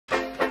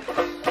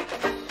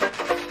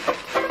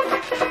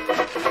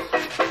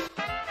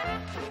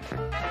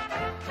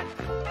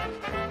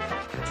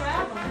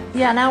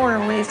Yeah, now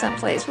we're away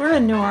someplace. We're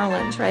in New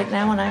Orleans right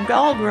now, and I'm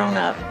all grown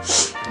up.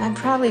 I'm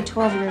probably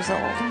 12 years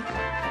old.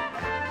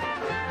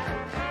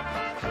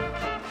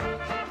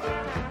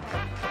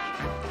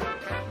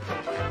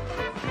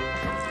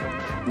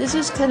 This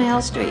is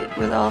Canal Street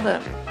with all the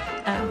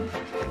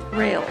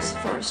rails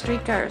for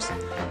streetcars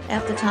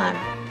at the time.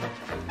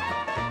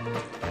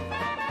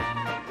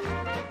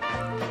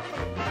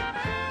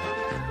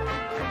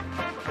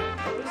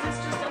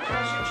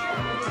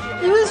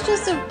 It was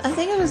just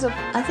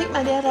I think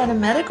my dad had a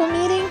medical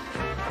meeting,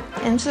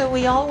 and so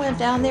we all went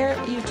down there.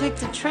 You take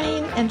the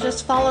train and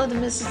just follow the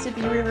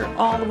Mississippi River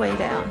all the way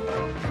down.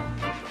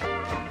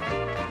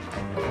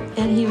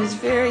 And he was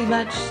very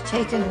much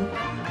taken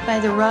by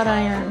the wrought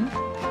iron,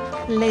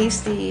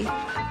 lacy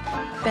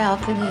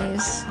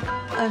balconies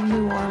of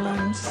New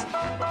Orleans.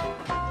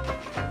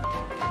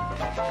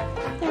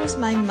 There's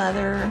my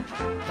mother.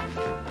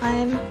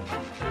 I'm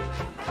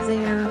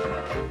there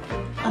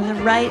on the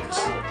right.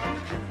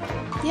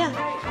 Yeah,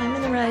 I'm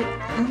in the right.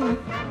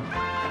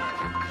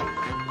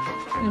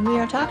 And we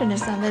are talking to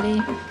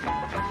somebody.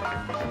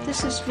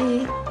 This is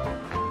me.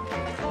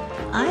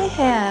 I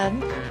had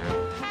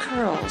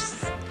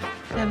curls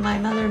that my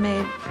mother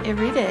made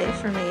every day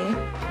for me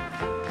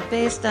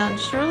based on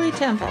Shirley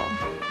Temple.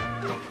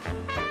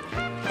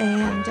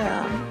 And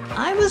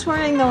I was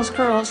wearing those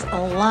curls a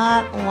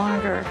lot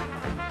longer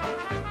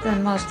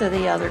than most of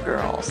the other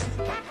girls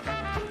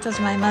because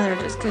my mother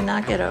just could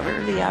not get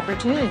over the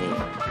opportunity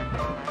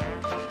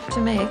to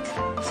make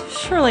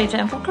Shirley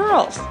Temple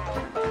curls.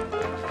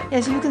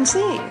 As you can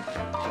see,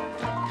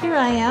 here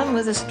I am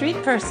with a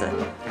street person.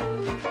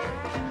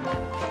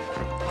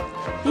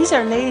 These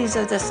are ladies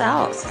of the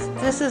South.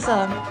 This is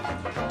a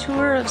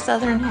tour of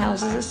Southern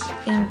houses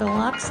in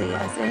Biloxi,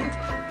 I think.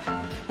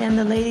 And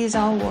the ladies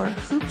all wore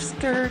hoop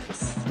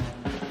skirts,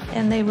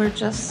 and they were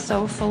just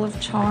so full of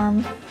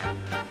charm.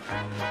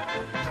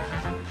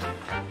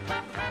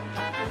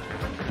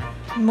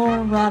 More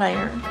wrought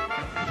iron.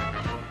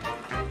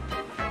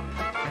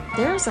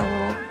 There's a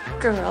little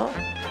girl,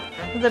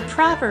 the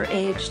proper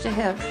age to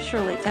have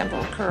Shirley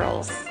Temple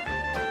curls.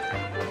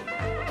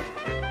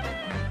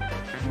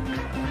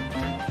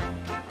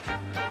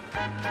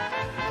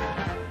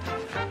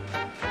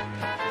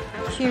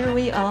 Here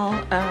we all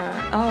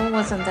are. Oh,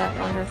 wasn't that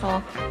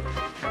wonderful?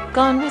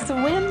 Gone with the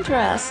Wind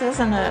dress,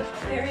 isn't it?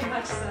 Very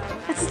much so.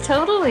 It's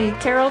totally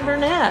Carol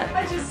Burnett.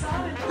 I just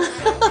saw it.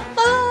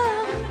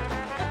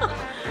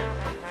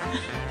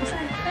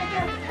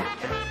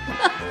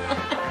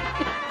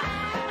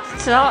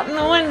 Saw it in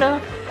the window.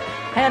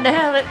 Had to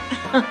have it.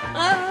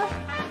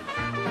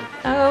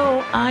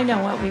 Oh, I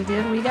know what we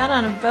did. We got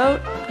on a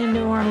boat in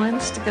New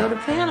Orleans to go to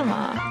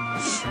Panama.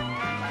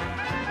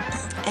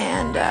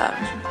 And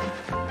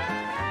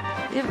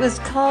it was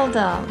called,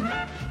 I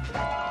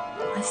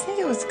think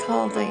it was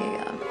called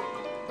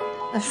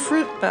a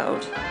fruit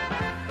boat.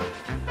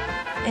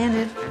 And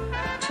it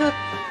took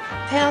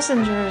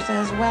passengers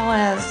as well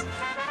as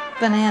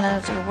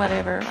bananas or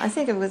whatever. I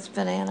think it was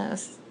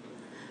bananas.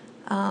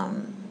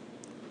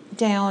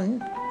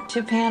 Down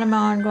to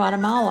Panama and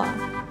Guatemala.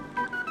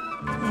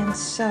 And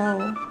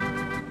so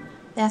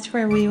that's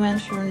where we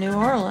went from New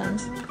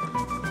Orleans.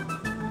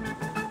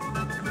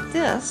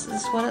 This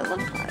is what it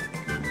looked like.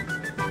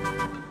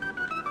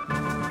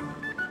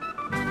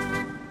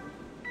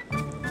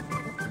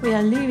 We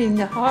are leaving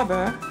the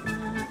harbor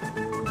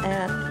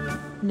at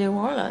New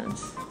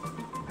Orleans.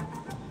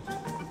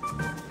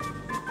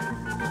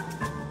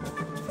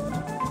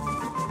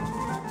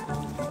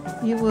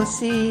 You will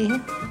see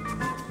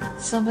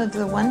some of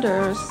the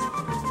wonders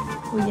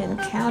we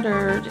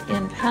encountered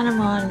in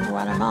Panama and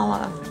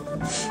Guatemala,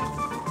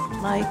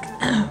 like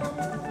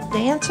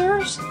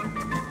dancers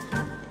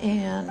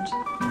and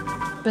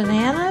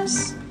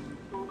bananas.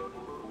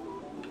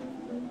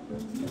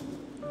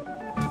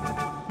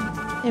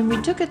 And we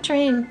took a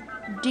train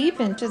deep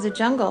into the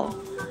jungle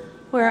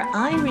where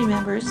I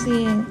remember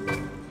seeing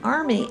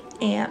army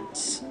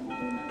ants.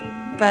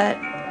 But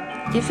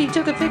if you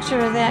took a picture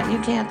of that, you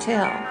can't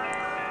tell.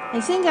 I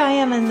think I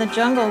am in the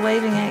jungle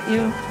waving at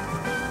you.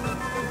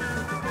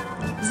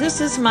 This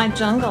is my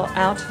jungle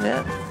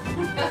outfit.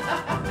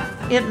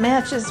 It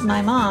matches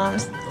my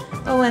mom's.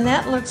 Oh, and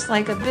that looks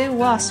like a big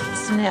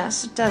wasp's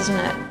nest, doesn't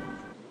it?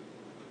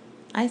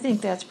 I think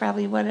that's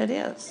probably what it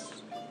is.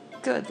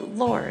 Good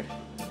Lord.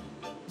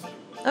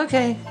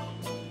 Okay,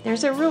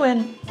 there's a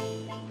ruin.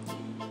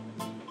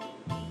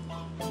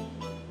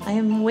 I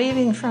am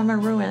waving from a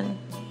ruin.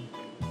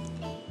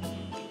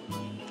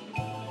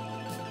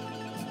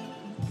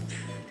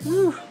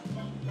 Whew.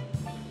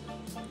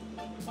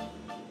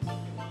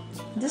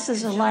 This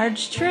is a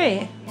large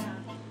tree.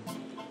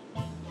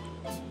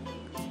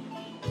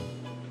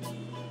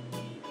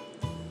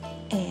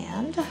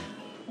 And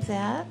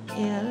that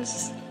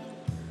is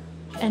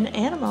an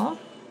animal.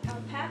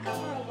 Alpaca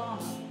or a llama?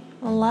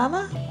 A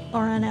llama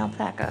or an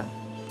alpaca.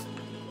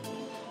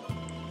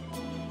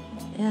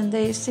 And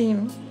they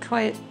seem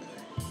quite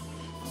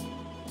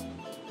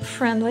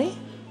friendly.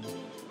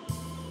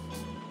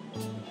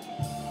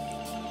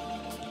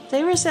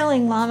 They were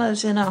selling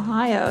llamas in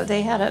Ohio.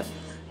 They had a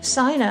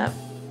sign up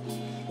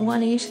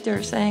one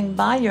Easter saying,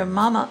 "Buy your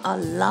mama a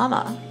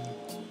llama."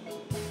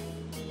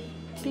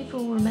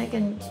 People were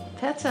making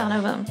pets out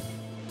of them.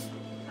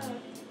 Oh,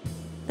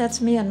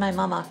 That's me and my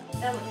mama.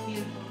 that looks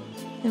beautiful.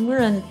 And we're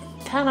in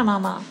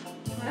Panama.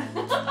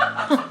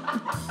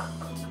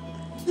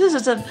 This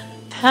is a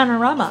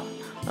panorama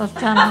of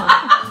Panama.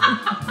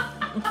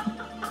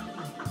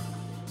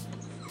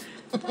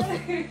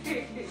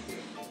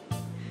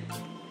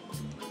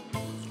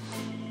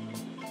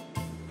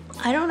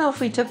 I don't know if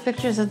we took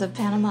pictures of the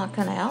Panama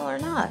Canal or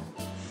not,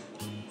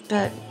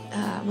 but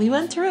we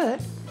went through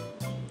it,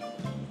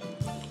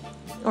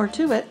 or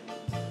to it.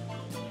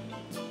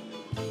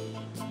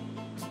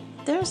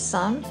 There's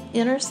some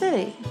inner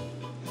city.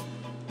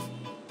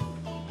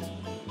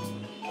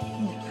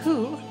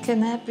 Who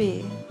can that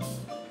be?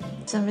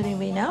 Somebody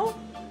we know?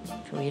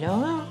 We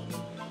don't know.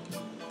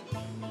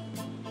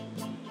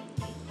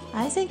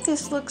 I think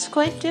this looks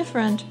quite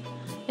different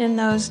in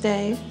those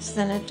days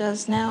than it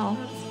does now.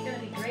 Oh, it's gonna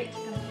be great to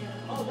come together.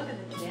 Oh, look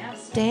at the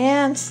dance.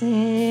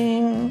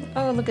 Dancing.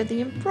 Oh, look at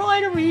the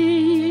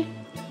embroidery.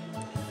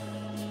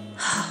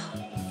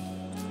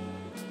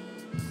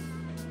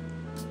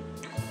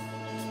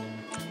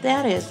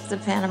 That is the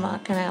Panama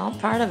Canal,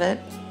 part of it.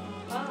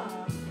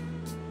 Ah,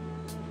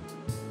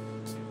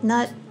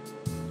 Not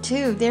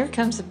two. There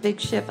comes a big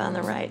ship on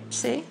the right.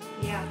 See?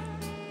 yeah.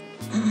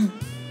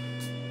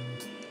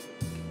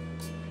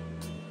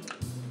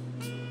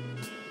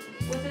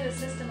 Was it a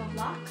system of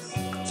locks?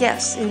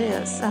 Yes, it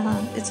is.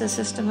 It's a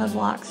system of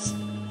locks.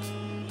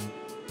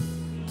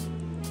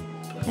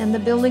 And the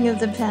building of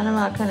the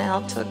Panama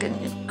Canal took an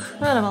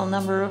incredible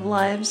number of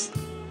lives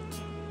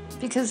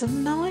because of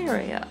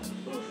malaria.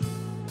 Oof.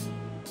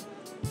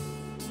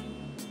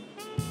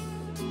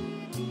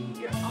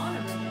 You're on a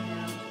river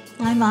now.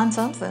 I'm on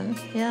something,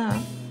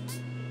 yeah.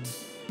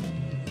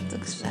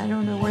 Looks, I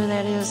don't know where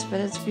that is, but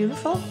it's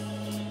beautiful.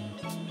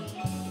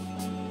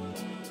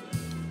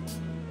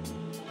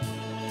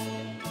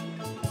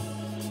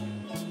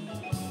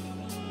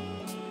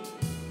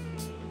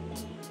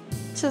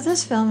 So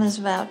this film is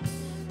about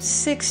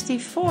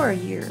 64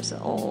 years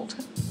old,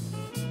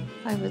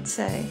 I would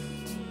say,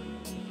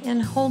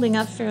 and holding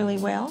up fairly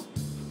well.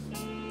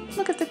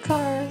 Look at the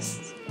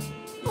cars.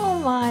 Oh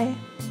my.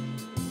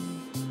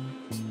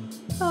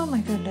 Oh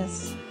my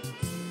goodness.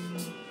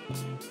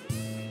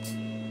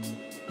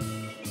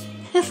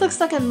 It looks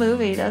like a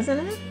movie,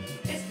 doesn't it?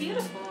 It's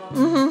beautiful.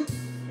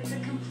 Mm-hmm. It's a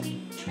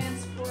complete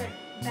transport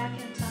back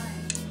in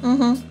time.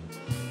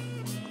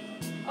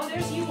 Mm-hmm. Oh,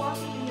 there's you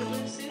walking in your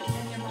blue suit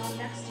and your mom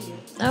next to you.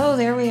 Oh,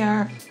 there we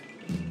are.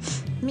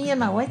 Me and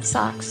my white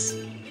socks.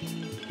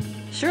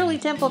 Shirley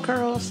Temple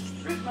curls.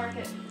 Fruit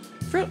market.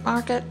 Fruit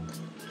market.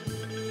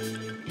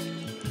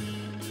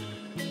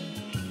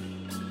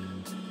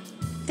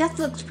 That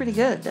looks pretty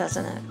good,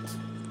 doesn't it?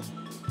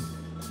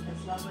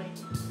 That's lovely.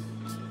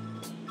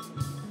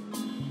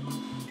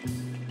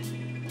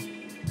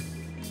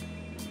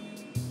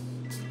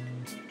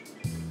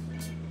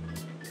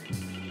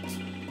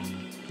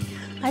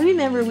 I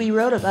remember we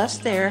rode a bus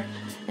there,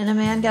 and a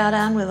man got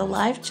on with a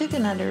live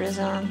chicken under his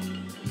arm.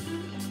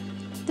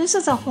 This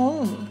is a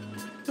home.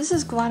 This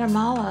is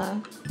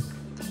Guatemala.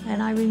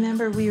 And I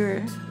remember we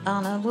were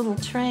on a little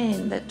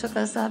train that took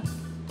us up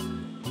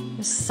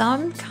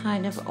some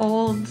kind of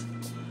old,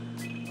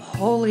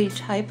 holy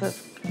type of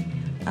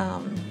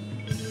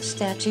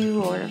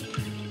statue or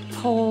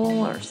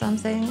pole or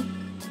something.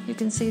 You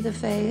can see the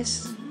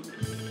face.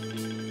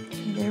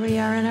 And there we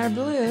are in our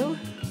blue.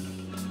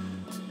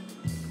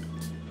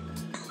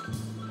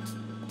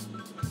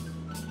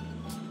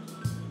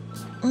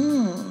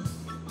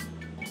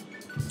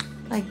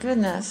 My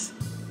goodness.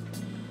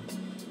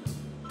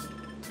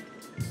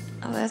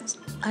 Oh, that's,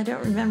 I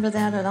don't remember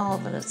that at all,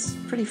 but it's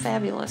pretty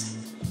fabulous.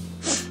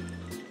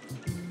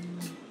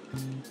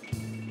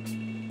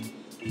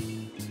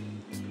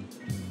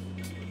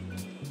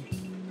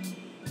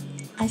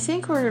 I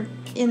think we're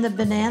in the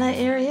banana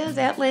area.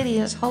 That lady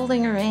is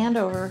holding her hand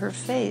over her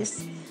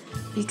face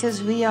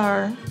because we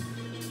are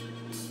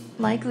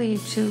likely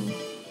to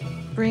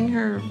bring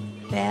her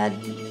bad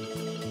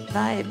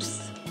vibes.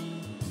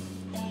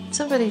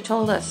 Somebody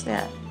told us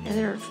that.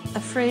 They're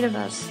afraid of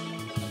us.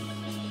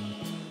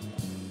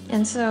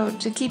 And so,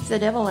 to keep the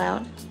devil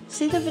out,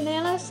 see the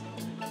bananas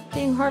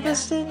being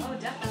harvested? Yeah. Oh,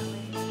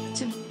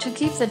 definitely. To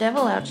keep the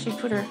devil out, she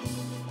put her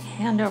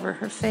hand over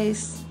her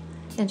face,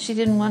 and she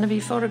didn't want to be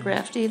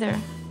photographed either.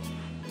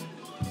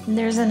 And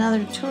there's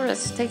another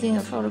tourist taking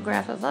a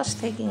photograph of us,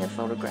 taking a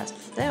photograph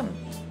of them.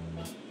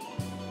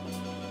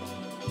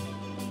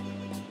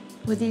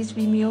 Would these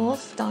be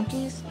mules,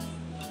 donkeys?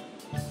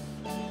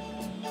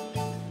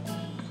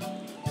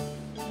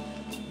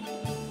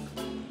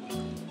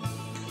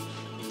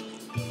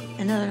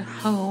 Another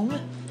home.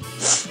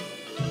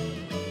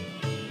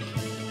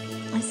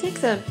 I think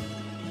the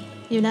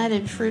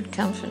United Fruit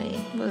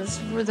Company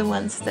were the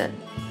ones that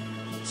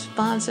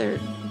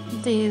sponsored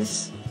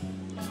these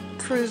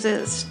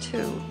cruises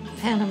to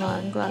Panama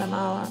and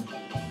Guatemala.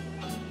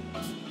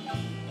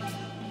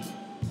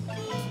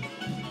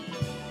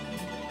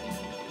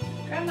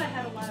 Grandma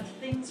had a lot of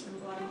things from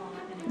Guatemala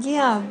in her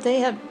Yeah,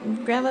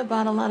 closet. Grandma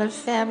bought a lot of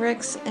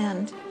fabrics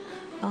and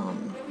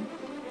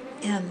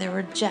there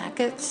were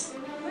jackets.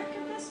 Where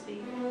could this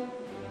be?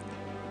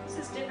 This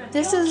is different.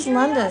 This The old is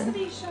London.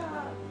 Curiosity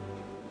Shop.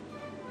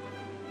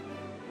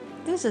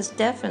 This is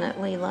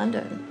definitely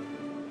London.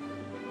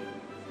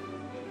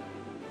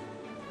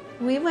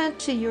 We went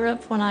to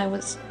Europe when I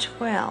was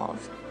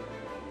 12.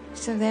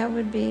 So that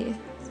would be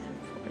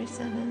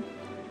 47.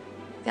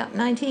 Yeah,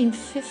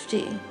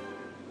 1950.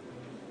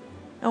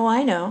 Oh,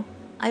 I know.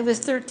 I was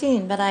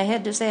 13, but I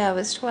had to say I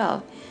was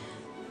 12.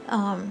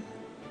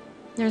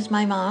 There's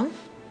my mom.